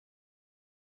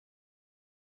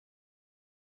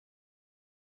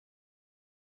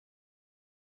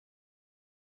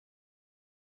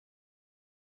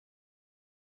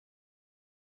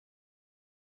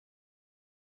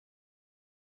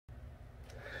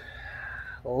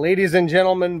Ladies and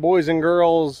gentlemen, boys and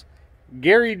girls,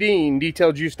 Garry Dean,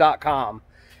 DetailJuice.com.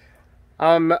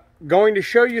 I'm going to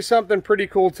show you something pretty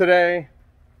cool today.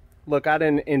 Look, I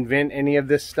didn't invent any of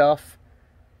this stuff.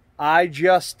 I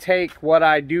just take what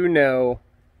I do know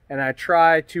and I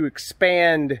try to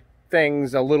expand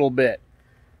things a little bit.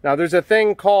 Now, there's a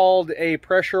thing called a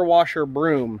pressure washer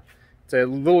broom. It's a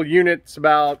little unit. It's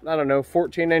about, I don't know,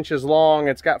 14 inches long.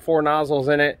 It's got 4 nozzles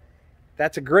in it.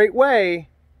 That's a great way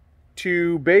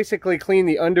to basically clean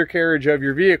the undercarriage of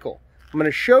your vehicle. I'm going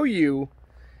to show you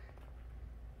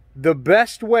the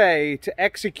best way to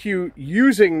execute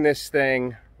using this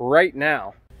thing right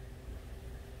now.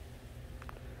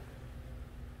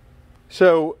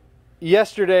 So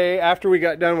yesterday, after we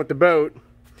got done with the boat,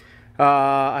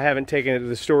 I haven't taken it to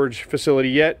the storage facility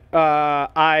yet.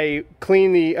 I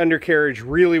cleaned the undercarriage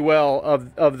really well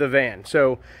of the van.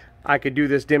 So I could do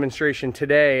this demonstration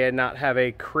today and not have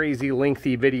a crazy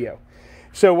lengthy video.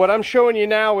 So what I'm showing you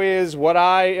now is what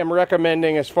I am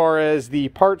recommending as far as the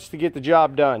parts to get the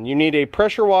job done. You need a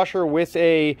pressure washer with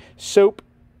a soap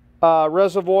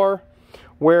reservoir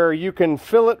where you can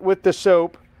fill it with the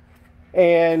soap.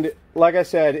 And like I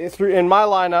said, it's in my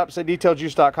lineups at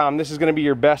DetailJuice.com. This is going to be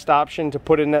your best option to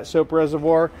put in that soap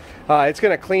reservoir. It's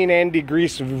going to clean and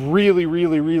degrease really,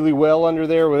 really, really well under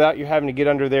there without you having to get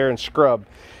under there and scrub.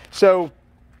 So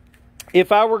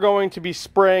if I were going to be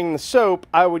spraying the soap,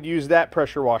 I would use that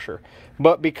pressure washer.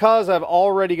 But because I've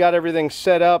already got everything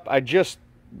set up, I just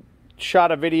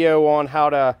shot a video on how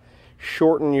to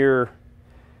shorten your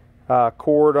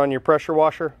cord on your pressure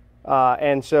washer.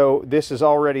 And so this is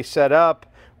already set up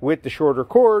with the shorter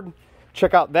cord.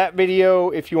 Check out that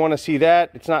video if you want to see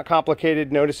that. It's not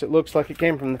complicated. Notice it looks like it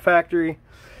came from the factory.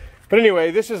 But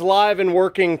anyway, this is live and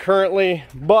working currently,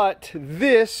 but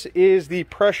this is the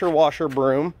pressure washer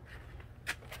broom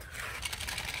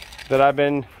that I've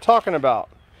been talking about.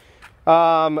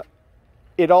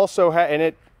 It also and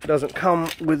it doesn't come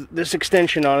with this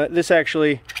extension on it.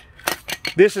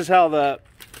 This is how the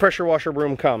pressure washer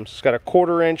broom comes. It's got a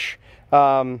 1/4 inch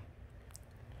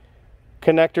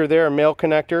connector there, a male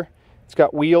connector. It's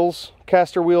got wheels,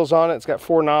 caster wheels on it. It's got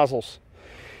 4 nozzles.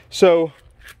 So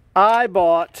I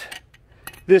bought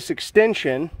this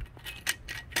extension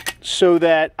so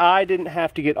that I didn't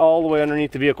have to get all the way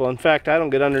underneath the vehicle. In fact, I don't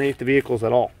get underneath the vehicles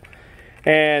at all.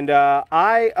 And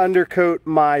I undercoat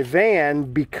my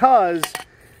van because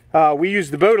we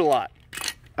use the boat a lot.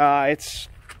 It's,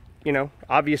 you know,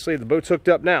 obviously the boat's hooked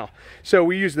up now. So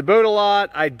we use the boat a lot.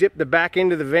 I dip the back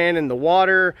end of the van in the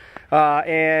water,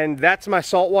 and that's my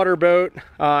saltwater boat.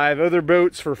 I have other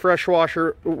boats for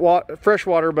freshwater,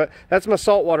 but that's my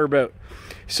saltwater boat.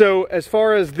 So as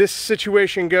far as this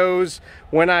situation goes,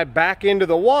 when I back into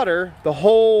the water, the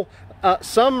whole,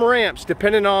 some ramps,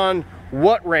 depending on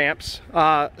what ramps,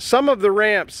 some of the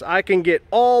ramps I can get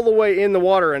all the way in the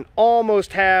water and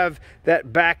almost have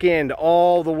that back end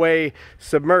all the way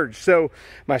submerged. So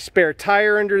my spare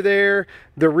tire under there,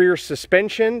 the rear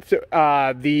suspension,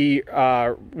 the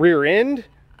rear end,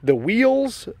 the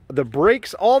wheels, the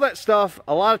brakes, all that stuff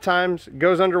a lot of times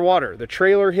goes underwater. The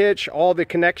trailer hitch, all the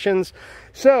connections.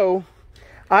 So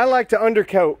I like to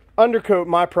undercoat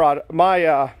my product,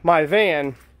 my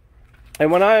van.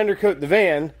 And when I undercoat the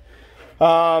van,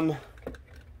 I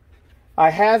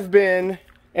have been,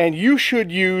 and you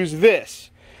should use this.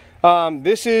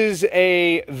 This is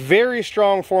a very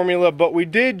strong formula, but we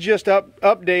did just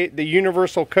update the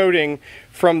universal coating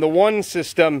from the 1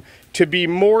 system to be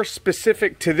more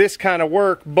specific to this kind of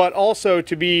work, but also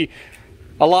to be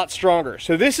a lot stronger.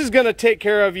 So this is going to take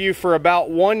care of you for about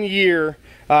 1 year.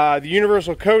 The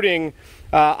universal coating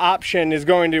option is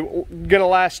going to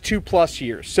last 2+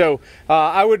 years. So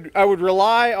I would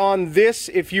rely on this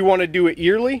if you want to do it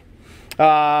yearly.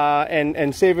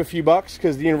 And save a few bucks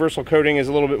because the universal coating is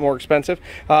a little bit more expensive.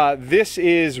 This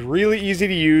is really easy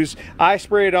to use. I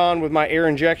spray it on with my air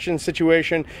injection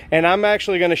situation, and I'm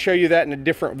actually going to show you that in a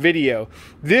different video.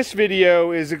 This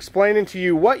video is explaining to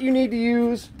you what you need to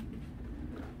use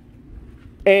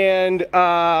and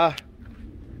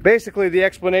basically the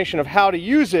explanation of how to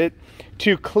use it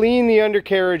to clean the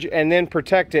undercarriage and then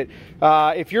protect it.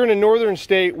 If you're in a northern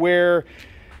state where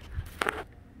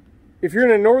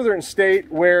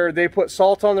they put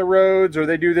salt on the roads, or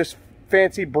they do this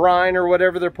fancy brine or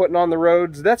whatever they're putting on the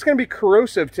roads, that's going to be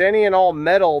corrosive to any and all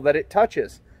metal that it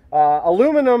touches.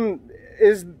 Aluminum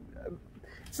it's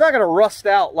not going to rust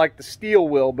out like the steel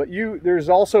will, but there's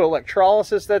also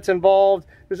electrolysis that's involved.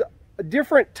 There's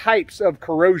different types of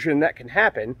corrosion that can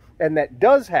happen, and that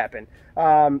does happen.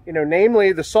 You know,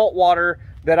 namely the salt water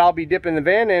that I'll be dipping the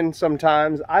van in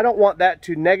sometimes, I don't want that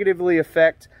to negatively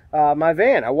affect my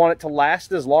van. I want it to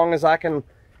last as long as I can.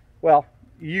 Well,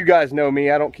 you guys know me,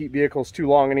 I don't keep vehicles too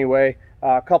long anyway.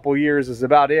 A couple years is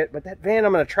about it, but that van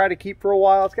I'm going to try to keep for a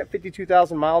while. It's got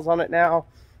 52,000 miles on it now.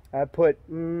 I put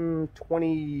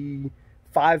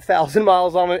 25,000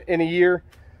 miles on it in a year,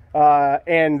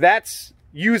 and that's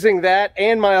using that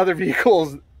and my other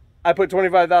vehicles. I put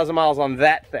 25,000 miles on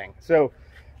that thing. So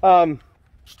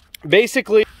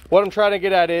basically what I'm trying to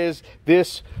get at is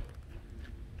this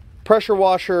pressure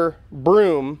washer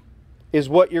broom is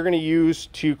what you're going to use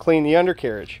to clean the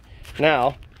undercarriage.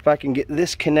 Now, if I can get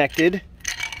this connected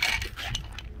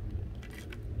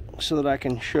so that I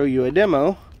can show you a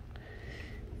demo,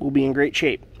 we'll be in great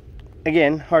shape.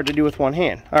 Again, hard to do with one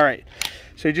hand. All right,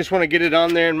 so you just want to get it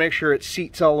on there and make sure it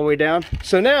seats all the way down.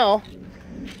 So now,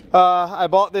 I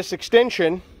bought this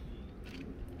extension.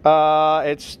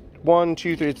 It's 1,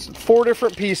 2, 3, it's 4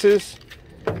 different pieces,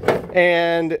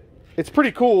 and it's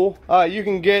pretty cool. You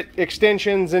can get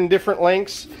extensions in different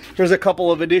lengths. There's a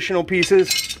couple of additional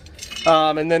pieces.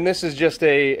 And then this is just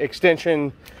a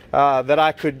extension that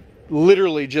I could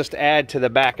literally just add to the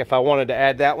back if I wanted to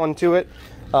add that one to it.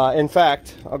 In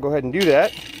fact, I'll go ahead and do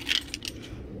that.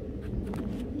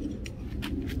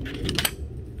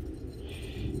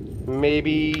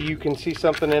 Maybe you can see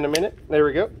something in a minute. There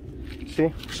we go.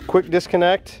 See, just quick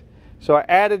disconnect. So I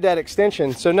added that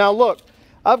extension. So now look,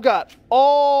 I've got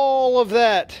all of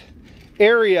that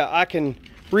area I can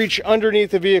reach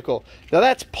underneath the vehicle. Now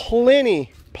that's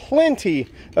plenty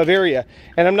of area,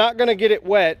 and I'm not going to get it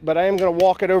wet, but I am going to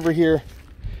walk it over here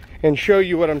and show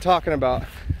you what I'm talking about,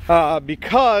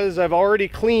 because I've already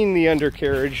cleaned the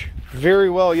undercarriage very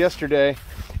well yesterday,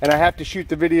 and I have to shoot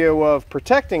the video of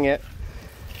protecting it.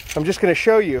 I'm just going to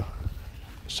show you.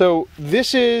 So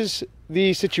this is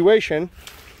the situation,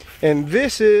 and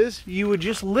this is, you would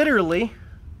just literally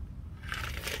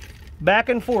back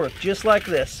and forth just like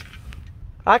this.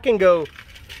 I can go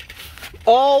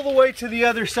all the way to the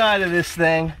other side of this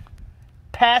thing,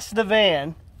 past the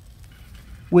van,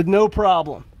 with no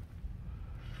problem.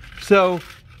 So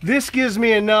this gives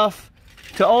me enough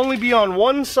to only be on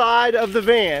one side of the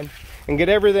van and get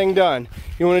everything done.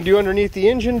 You want to do underneath the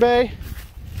engine bay,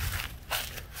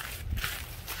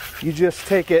 you just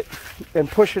take it and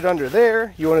push it under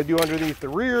there. You want to do underneath the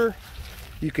rear,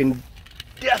 you can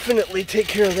definitely take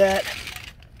care of that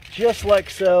just like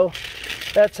so.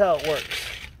 That's how it works.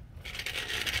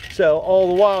 So all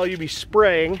the while you'll be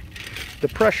spraying the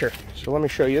pressure. So let me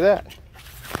show you that.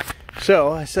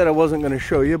 So I said I wasn't going to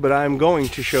show you, but I'm going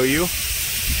to show you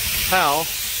how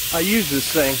I use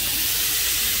this thing.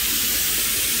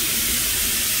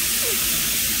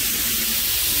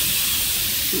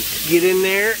 Get in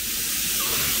there,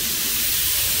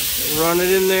 run it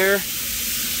in there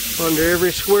under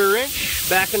every square inch,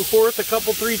 back and forth a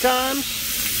couple, 3 times.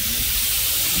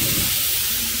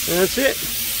 And that's it.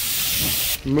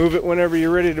 Move it whenever you're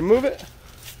ready to move it.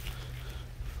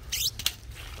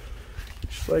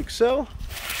 Just like so.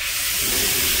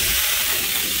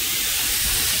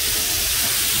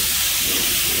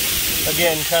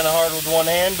 Again, kind of hard with one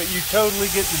hand, but you totally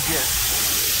get the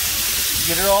gist.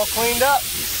 Get it all cleaned up.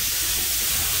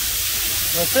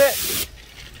 That's it.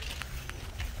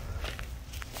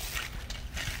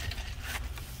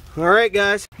 All right,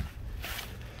 guys.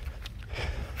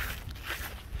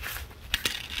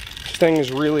 Thing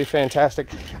is really fantastic.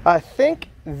 I think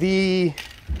the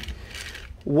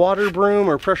water broom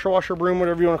or pressure washer broom,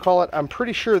 whatever you want to call it, I'm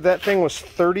pretty sure that thing was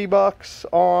 30 bucks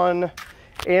on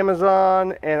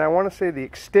Amazon, and I want to say the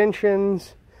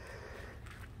extensions,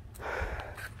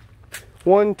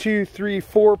 1, 2, 3,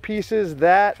 4 pieces,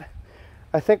 that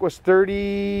I think was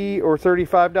 $30 or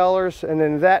 $35, and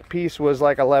then that piece was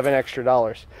like $11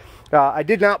 extra. I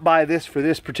did not buy this for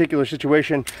this particular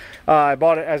situation. I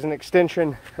bought it as an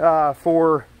extension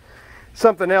for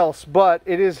something else, but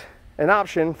it is an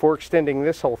option for extending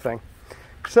this whole thing.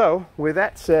 So with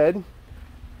that said,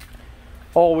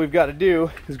 all we've got to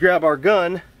do is grab our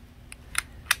gun,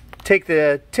 take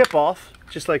the tip off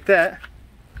just like that,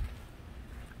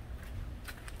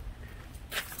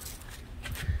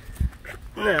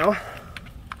 now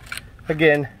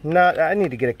again, I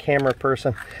need to get a camera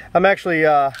person. I'm actually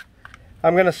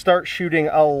I'm gonna start shooting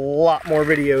a lot more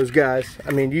videos, guys.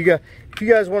 I mean, if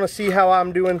you guys want to see how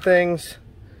I'm doing things,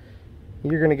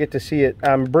 you're gonna get to see it.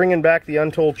 I'm bringing back the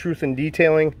Untold Truth and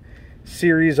Detailing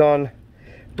series on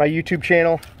my YouTube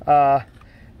channel. That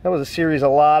was a series a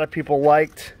lot of people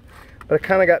liked, but I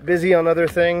kind of got busy on other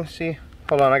things. See,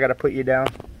 hold on, I gotta put you down.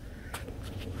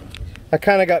 I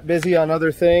kind of got busy on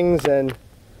other things and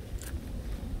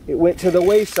it went to the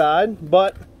wayside,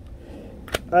 but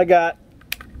I got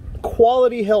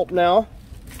quality help now,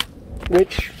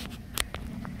 which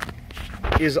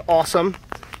is awesome.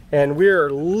 And we're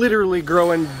literally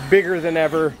growing bigger than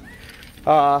ever.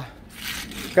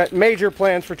 Got major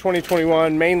plans for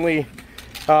 2021. Mainly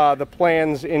the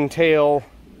plans entail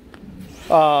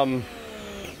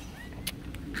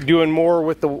doing more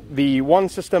with the One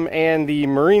system and the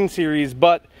Marine series,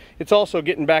 but it's also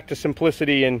getting back to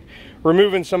simplicity and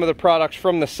removing some of the products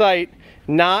from the site,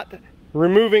 not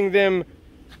removing them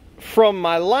from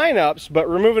my lineups, but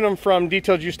removing them from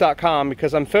DetailJuice.com,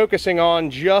 because I'm focusing on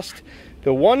just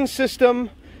the One system,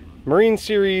 Marine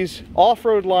series,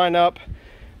 off-road lineup,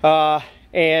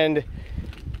 and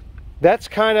that's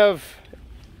kind of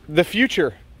the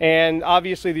future. And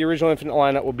obviously the original Infinite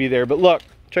lineup will be there. But look,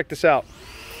 check this out.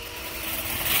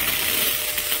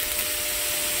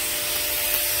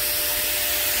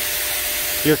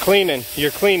 You're cleaning, you're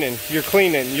cleaning, you're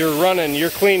cleaning, you're running, you're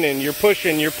cleaning, you're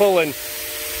pushing, you're pulling,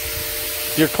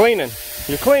 you're cleaning,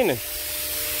 you're cleaning.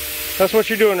 That's what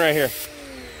you're doing right here.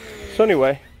 So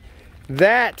anyway,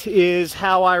 that is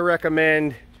how I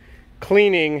recommend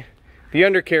cleaning the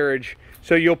undercarriage.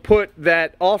 So you'll put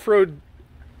that off-road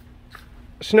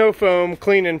snow foam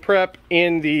clean and prep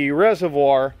in the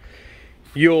reservoir.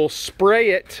 You'll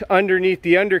spray it underneath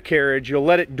the undercarriage. You'll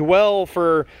let it dwell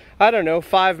for, I don't know,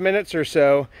 5 minutes or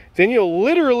so. Then you'll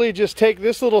literally just take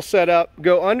this little setup,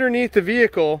 go underneath the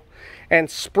vehicle, and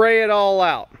spray it all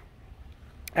out.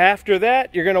 After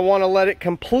that, you're going to want to let it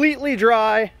completely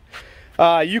dry.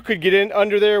 You could get in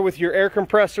under there with your air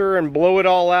compressor and blow it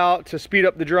all out to speed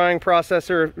up the drying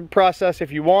process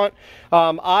if you want.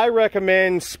 I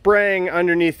recommend spraying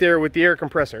underneath there with the air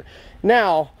compressor.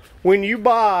 Now, when you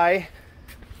buy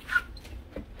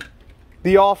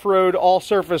the off-road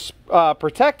all-surface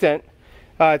protectant,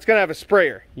 it's going to have a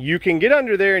sprayer. You can get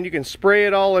under there and you can spray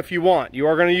it all if you want. You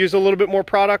are going to use a little bit more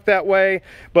product that way,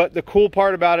 but the cool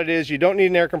part about it is you don't need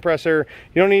an air compressor.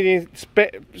 You don't need any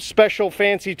special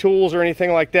fancy tools or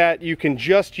anything like that. You can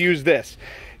just use this.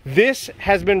 This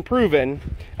has been proven.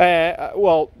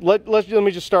 Well, let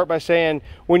me just start by saying,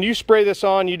 when you spray this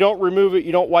on, you don't remove it,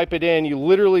 you don't wipe it in, you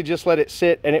literally just let it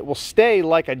sit, and it will stay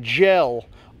like a gel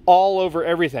all over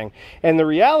everything. And the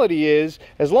reality is,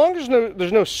 as long as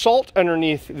there's no salt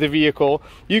underneath the vehicle,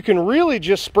 you can really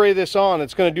just spray this on.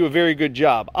 It's going to do a very good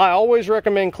job. I always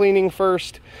recommend cleaning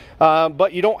first,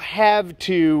 but you don't have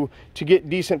to get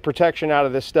decent protection out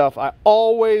of this stuff. I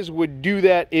always would do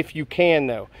that if you can,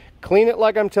 though. Clean it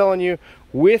like I'm telling you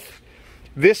with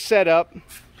this setup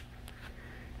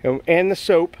and the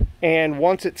soap, and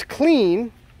once it's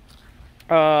clean,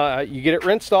 you get it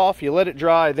rinsed off, you let it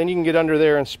dry, then you can get under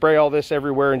there and spray all this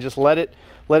everywhere and just let it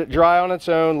dry on its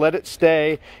own, let it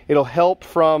stay. It'll help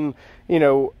from, you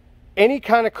know, any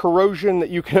kind of corrosion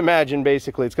that you can imagine.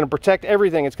 Basically, it's going to protect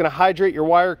everything. It's going to hydrate your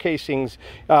wire casings,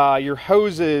 your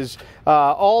hoses,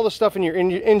 all the stuff in your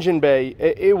engine bay.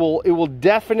 It will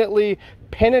definitely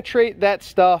penetrate that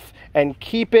stuff and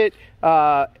keep it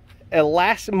more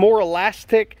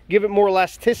elastic, give it more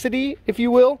elasticity, if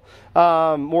you will,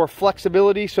 more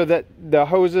flexibility, so that the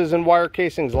hoses and wire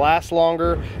casings last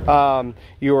longer.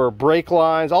 Your brake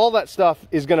lines, all that stuff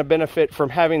is going to benefit from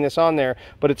having this on there,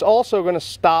 but it's also going to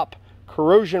stop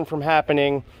corrosion from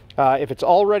happening. If it's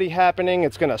already happening,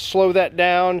 it's going to slow that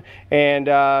down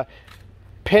and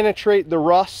penetrate the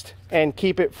rust and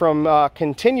keep it from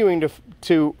continuing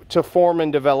to form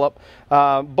and develop.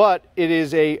 But it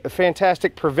is a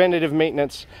fantastic preventative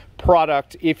maintenance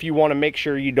product if you want to make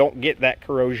sure you don't get that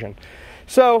corrosion.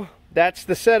 So that's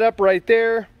the setup right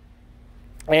there.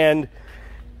 And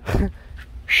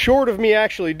short of me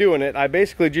actually doing it, I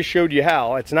basically just showed you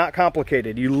how. It's not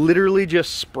complicated. You literally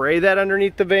just spray that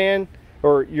underneath the van,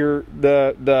 or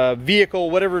the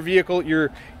vehicle, whatever vehicle you're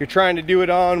trying to do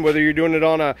it on, whether you're doing it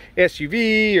on a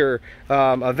SUV or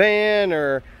a van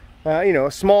or you know,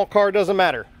 a small car, doesn't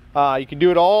matter. You can do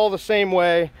it all the same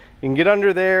way. You can get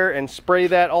under there and spray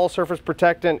that all-surface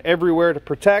protectant everywhere to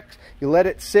protect. You let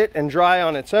it sit and dry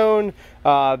on its own.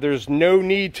 There's no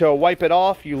need to wipe it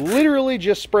off. You literally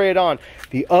just spray it on.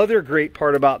 The other great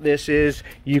part about this is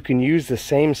you can use the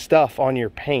same stuff on your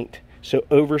paint. So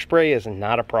overspray is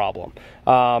not a problem.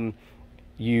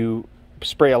 You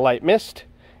spray a light mist,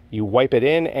 you wipe it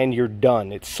in, and you're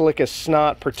done. It's slick as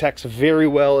snot, protects very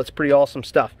well. It's pretty awesome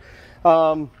stuff.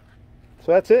 So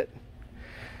that's it.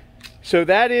 So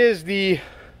that is the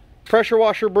pressure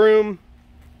washer broom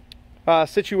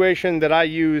situation that I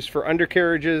use for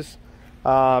undercarriages.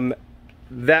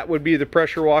 that would be the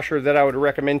pressure washer that I would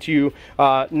recommend to you.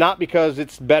 Not because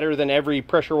it's better than every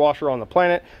pressure washer on the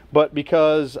planet, but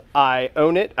because I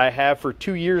own it. I have for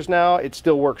 2 years now. It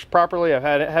still works properly.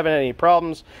 Haven't had any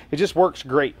problems. It just works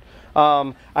great.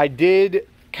 I did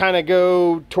kind of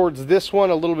go towards this one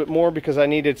a little bit more because I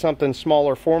needed something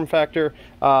smaller form factor.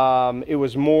 It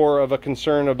was more of a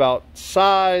concern about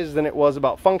size than it was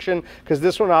about function, because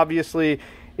this one, obviously,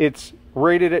 it's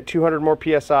rated at 200 more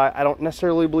PSI. I don't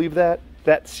necessarily believe that.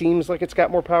 That seems like it's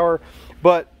got more power,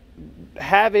 but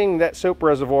having that soap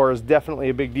reservoir is definitely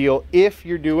a big deal if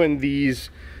you're doing these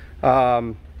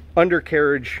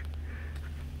undercarriage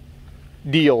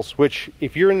deals, which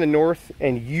if you're in the north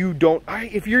and you don't,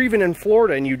 if you're even in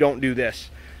Florida and you don't do this,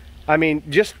 I mean,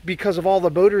 just because of all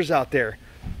the boaters out there,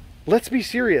 let's be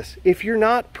serious. If you're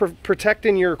not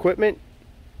protecting your equipment,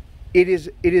 it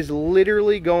is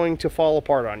literally going to fall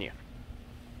apart on you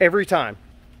every time.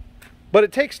 But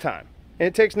it takes time and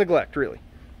it takes neglect, really.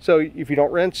 So if you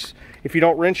don't rinse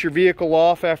your vehicle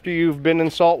off after you've been in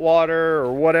salt water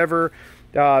or whatever,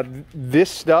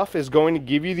 this stuff is going to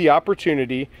give you the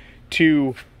opportunity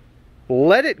to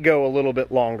let it go a little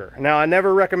bit longer. Now, I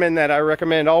never recommend that. I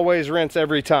recommend always rinse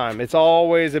every time. It's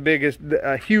always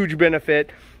a huge benefit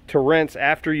to rinse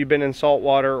after you've been in salt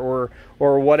water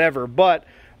or whatever. But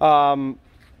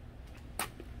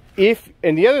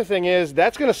and the other thing is,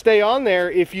 that's going to stay on there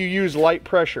if you use light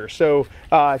pressure. So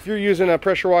if you're using a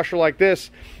pressure washer like this,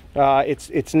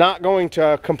 it's not going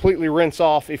to completely rinse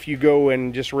off if you go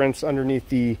and just rinse underneath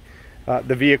the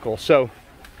vehicle. So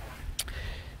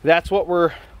that's what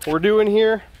we're doing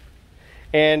here.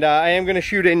 And I am going to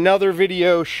shoot another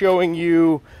video showing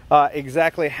you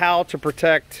exactly how to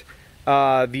protect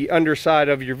the underside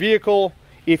of your vehicle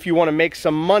if you want to make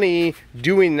some money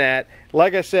doing that.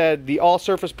 Like I said, the all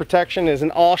surface protection is an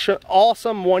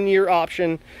awesome 1-year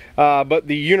option, but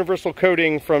the universal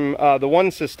coating from the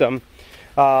One system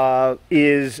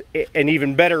is an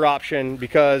even better option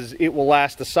because it will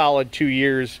last a solid 2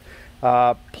 years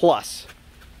plus.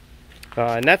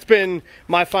 And that's been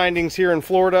my findings here in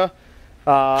Florida.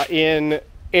 In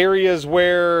areas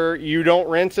where you don't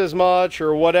rinse as much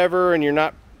or whatever, and you're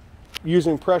not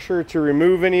using pressure to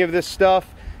remove any of this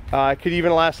stuff, it could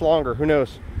even last longer. Who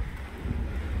knows?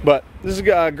 But this is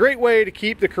a great way to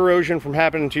keep the corrosion from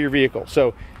happening to your vehicle.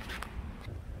 So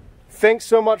thanks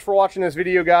so much for watching this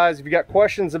video, guys. If you got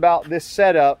questions about this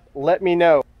setup, let me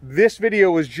know. This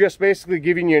video was just basically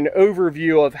giving you an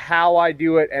overview of how I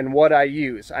do it and what I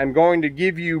use. I'm going to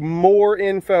give you more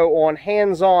info on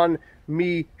hands-on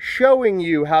me showing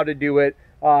you how to do it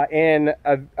in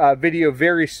a video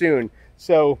very soon.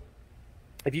 So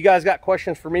if you guys got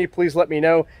questions for me, please let me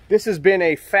know. This has been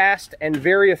a fast and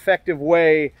very effective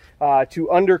way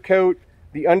to undercoat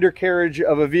the undercarriage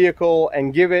of a vehicle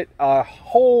and give it a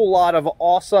whole lot of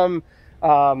awesome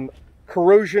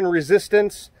corrosion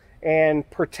resistance and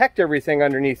protect everything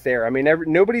underneath there. I mean,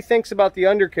 nobody thinks about the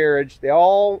undercarriage. They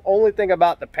all only think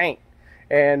about the paint,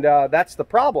 and that's the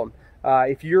problem.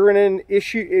 If you're in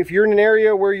an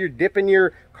area where you're dipping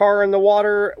your car in the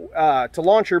water to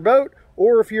launch your boat,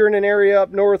 or if you're in an area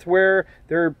up north where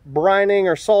they're brining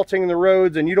or salting the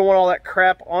roads and you don't want all that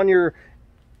crap on your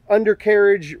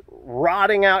undercarriage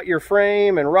rotting out your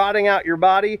frame and rotting out your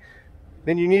body,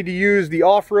 then you need to use the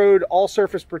off-road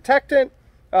all-surface protectant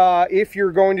if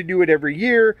you're going to do it every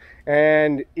year.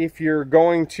 And if you're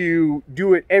going to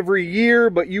do it every year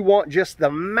but you want just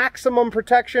the maximum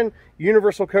protection,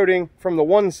 universal coating from the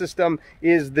One system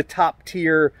is the top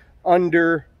tier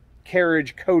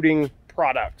undercarriage coating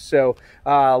product. So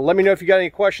let me know if you got any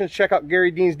questions. Check out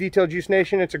Garry Dean's Detail Juice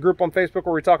Nation. It's a group on Facebook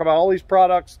where we talk about all these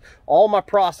products, all my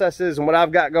processes, and what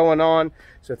I've got going on.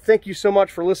 So thank you so much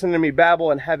for listening to me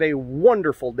babble, and have a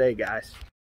wonderful day, guys.